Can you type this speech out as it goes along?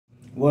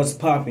What's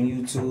poppin',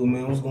 YouTube,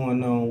 man? What's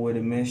going on with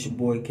it, man? It's your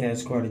boy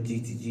Cash Carter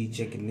GTG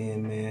checking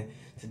in, man.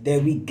 Today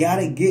we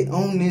gotta get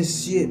on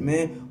this shit,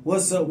 man.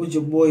 What's up with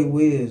your boy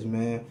Wiz,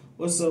 man?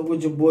 What's up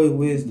with your boy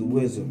Wiz the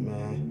Wizard,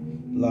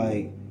 man?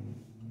 Like,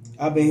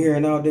 I've been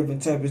hearing all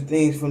different type of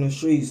things from the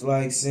streets,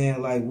 like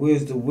saying like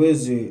Wiz the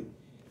Wizard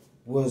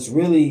was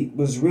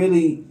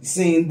really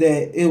seeing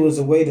that it was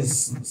a way to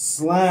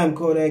slime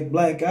Kodak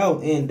Black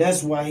out, and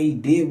that's why he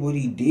did what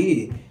he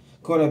did.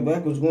 Kodak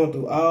Black was going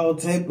through all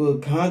type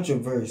of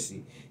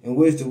controversy, and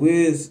Wiz the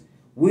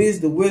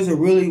Wizard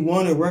really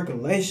wanted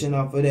recollection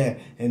off of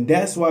that, and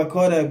that's why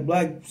Kodak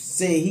Black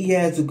said he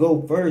had to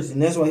go first,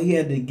 and that's why he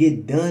had to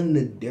get done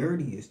the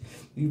dirtiest.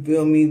 You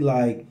feel me?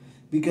 Like,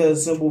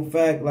 because simple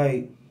fact,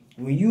 like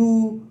when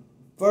you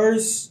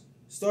first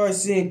start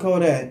seeing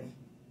Kodak,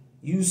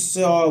 you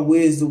saw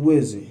Wiz the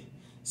Wizard.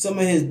 Some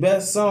of his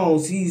best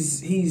songs,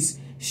 he's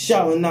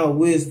shouting out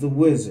Wiz the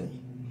Wizard.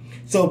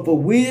 So for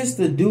Wiz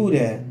to do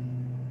that,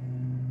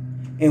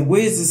 and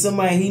Wiz is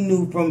somebody he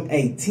knew from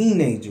a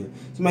teenager.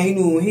 Somebody he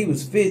knew when he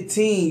was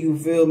 15, you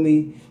feel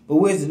me? But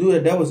Wiz to do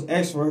that was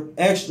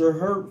extra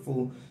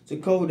hurtful to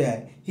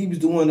Kodak. He was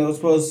the one that was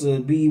supposed to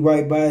be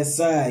right by his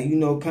side, you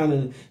know, kind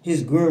of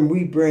his grim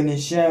reaper in the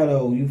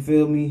shadow, you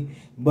feel me?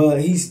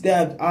 But he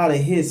stepped out of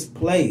his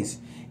place.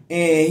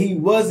 And he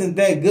wasn't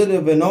that good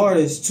of an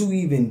artist to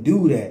even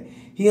do that.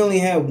 He only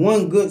had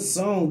one good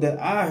song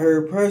that I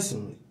heard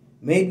personally.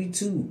 Maybe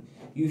two.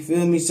 You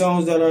feel me?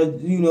 Songs that are,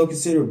 you know,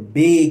 considered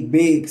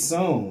big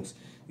songs.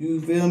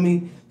 You feel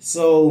me?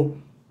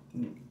 So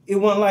it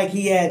wasn't like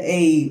he had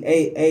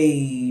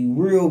a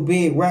real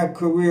big rap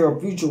career or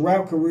future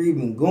rap career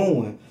even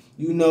going.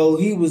 You know,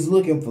 he was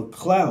looking for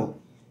clout.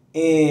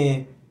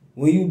 And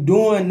when you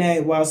doing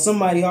that while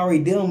somebody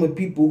already dealing with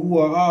people who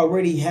are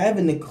already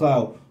having the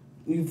clout,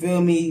 you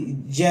feel me?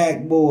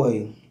 Jack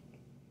Boy.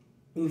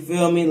 You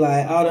feel me?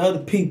 Like all the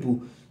other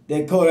people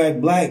that Kodak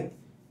Black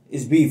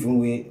is beefing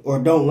with or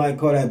don't like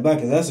Kodak Black,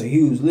 because that's a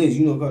huge list.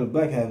 You know, Kodak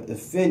Black have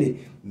offended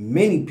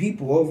many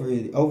people over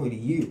the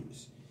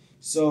years.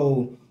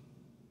 So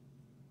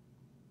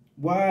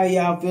why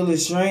y'all feel it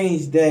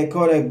strange that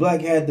Kodak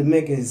Black had to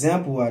make an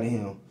example out of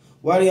him?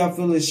 Why do y'all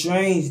feel it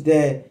strange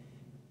that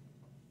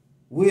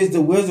Wiz the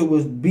Wizard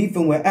was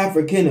beefing with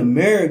African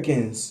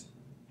Americans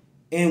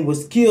and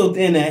was killed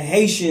in a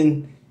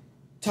Haitian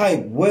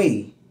type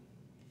way?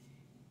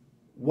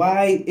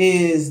 Why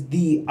is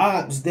the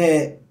ops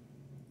that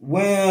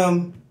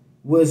Wham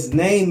was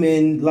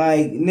naming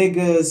like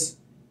niggas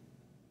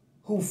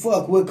who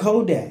fuck with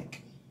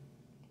Kodak?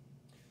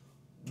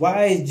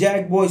 Why is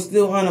Jack Boy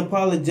still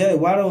unapologetic?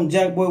 Why don't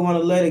Jack Boy want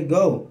to let it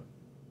go?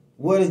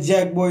 What is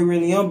Jack Boy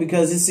really on?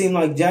 Because it seemed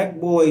like Jack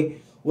Boy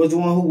was the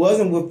one who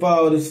wasn't with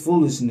all this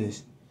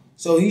foolishness.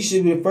 So he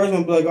should be the first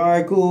one to be like, all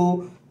right,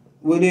 cool.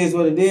 What is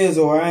what it is,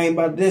 or I ain't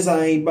about this,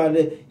 I ain't about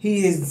that.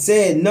 He has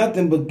said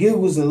nothing but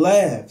giggles and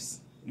laughs.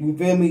 You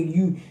feel me?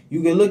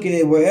 You can look at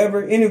it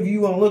wherever interview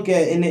you want to look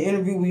at. In the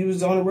interview when he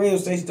was on the radio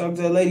station talking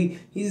to that lady,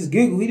 he just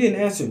giggled. He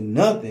didn't answer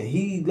nothing.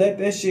 He let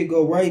that shit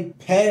go right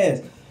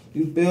past.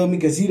 You feel me?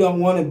 Because he don't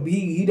want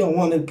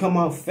to come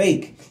out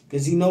fake.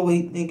 Because he know what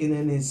he thinking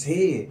in his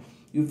head.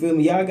 You feel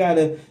me? Y'all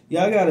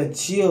gotta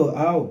chill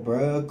out,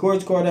 bro. Of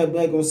course, Kodak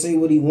Black gonna say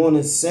what he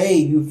wanna say.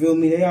 You feel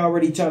me? They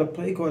already try to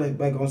play Kodak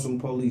Black on some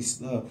police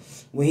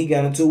stuff when he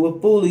got into it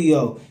with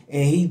Fulio,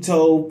 and he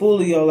told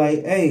Fulio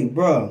like, "Hey,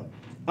 bro,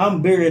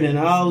 I'm bigger than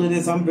all of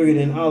this. I'm bigger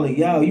than all of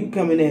y'all. You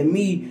coming at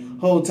me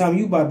whole time?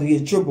 You about to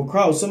get triple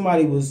cross.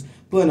 Somebody was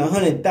putting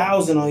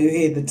 100,000 on your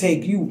head to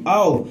take you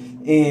out,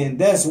 and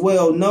that's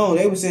well known."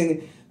 They were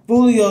saying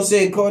Fulio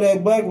said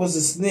Kodak Black was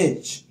a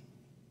snitch.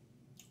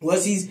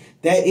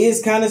 That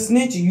is kind of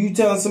snitchy. You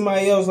telling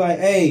somebody else like,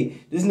 hey,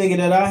 this nigga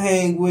that I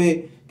hang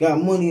with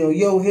got money on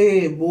your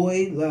head,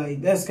 boy.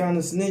 Like, that's kind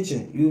of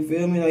snitching. You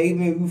feel me? Like,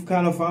 even if you've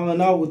kind of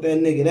fallen out with that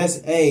nigga, that's,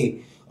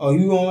 hey, oh,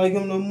 you don't like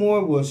him no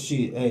more? Well,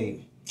 shit,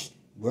 hey,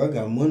 bro, I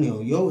got money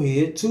on your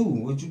head, too.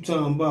 What you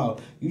talking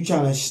about? You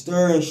trying to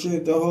stir and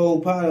strip the whole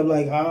pot of,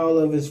 like, all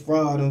of his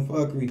fraud and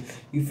fuckery.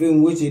 You feel me?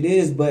 Which it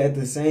is, but at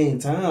the same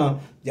time,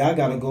 y'all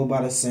got to go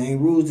by the same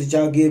rules that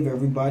y'all give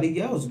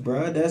everybody else,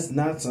 bro. That's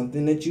not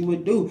something that you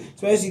would do.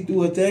 Especially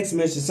through a text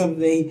message,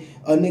 something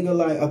a nigga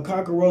like a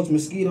cockroach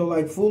mosquito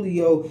like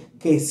Fulio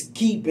can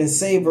keep and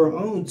save her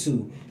own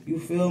to. You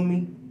feel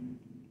me?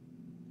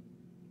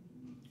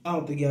 I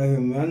don't think y'all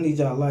hear me. I need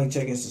y'all to like,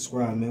 check, and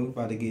subscribe, man. We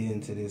about to get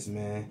into this,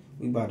 man.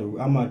 I'm about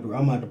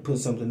to put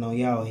something on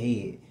y'all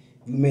head.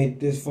 If you made it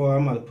this far,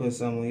 I'm about to put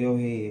something on your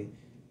head.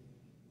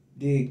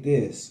 Dig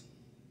this.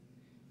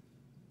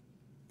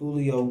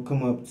 Fulio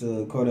come up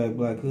to Kodak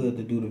Black Hood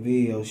to do the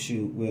video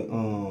shoot with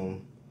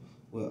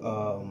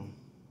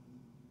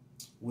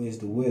Wiz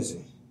the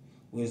Wizard.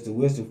 Wiz the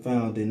Wizard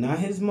found it, not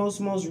his most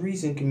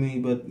recent community,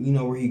 but you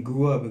know where he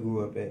grew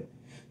up at.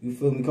 You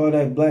feel me?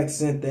 Kodak Black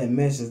sent that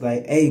message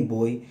like, hey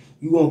boy,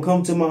 you gonna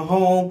come to my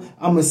home,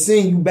 I'ma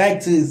send you back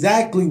to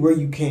exactly where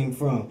you came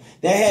from.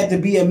 That had to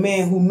be a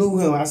man who knew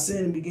him. I said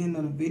in the beginning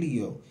of the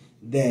video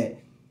that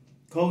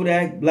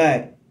Kodak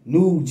Black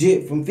New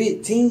Jit from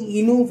 15.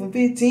 He knew him from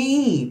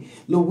 15.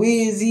 Lil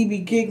Wiz, he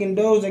be kicking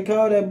those that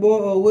call that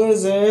boy a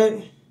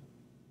wizard.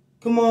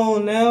 Come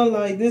on now,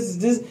 like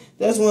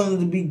that's one of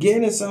the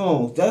beginning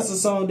songs. That's a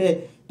song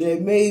that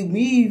made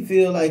me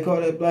feel like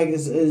Kodak Black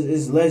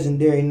is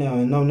legendary now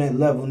and on that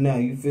level now.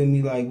 You feel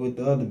me? Like with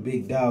the other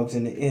big dogs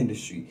in the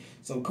industry.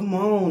 So come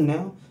on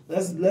now.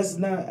 Let's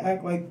not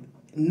act like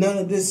none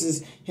of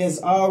this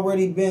has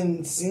already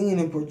been seen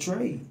and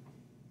portrayed.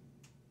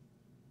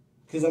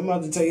 Cause I'm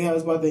about to tell you how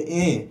it's about to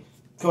end.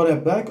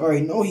 Kodak Black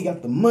already know he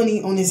got the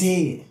money on his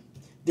head.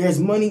 There's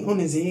money on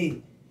his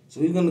head. So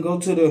he's gonna go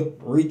to the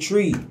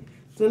retreat.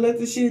 So let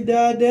the shit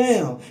die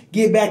down.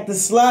 Get back to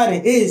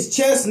sliding. It's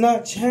chess,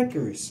 not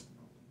checkers.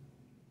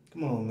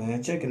 Come on,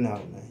 man. Check it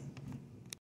out, man.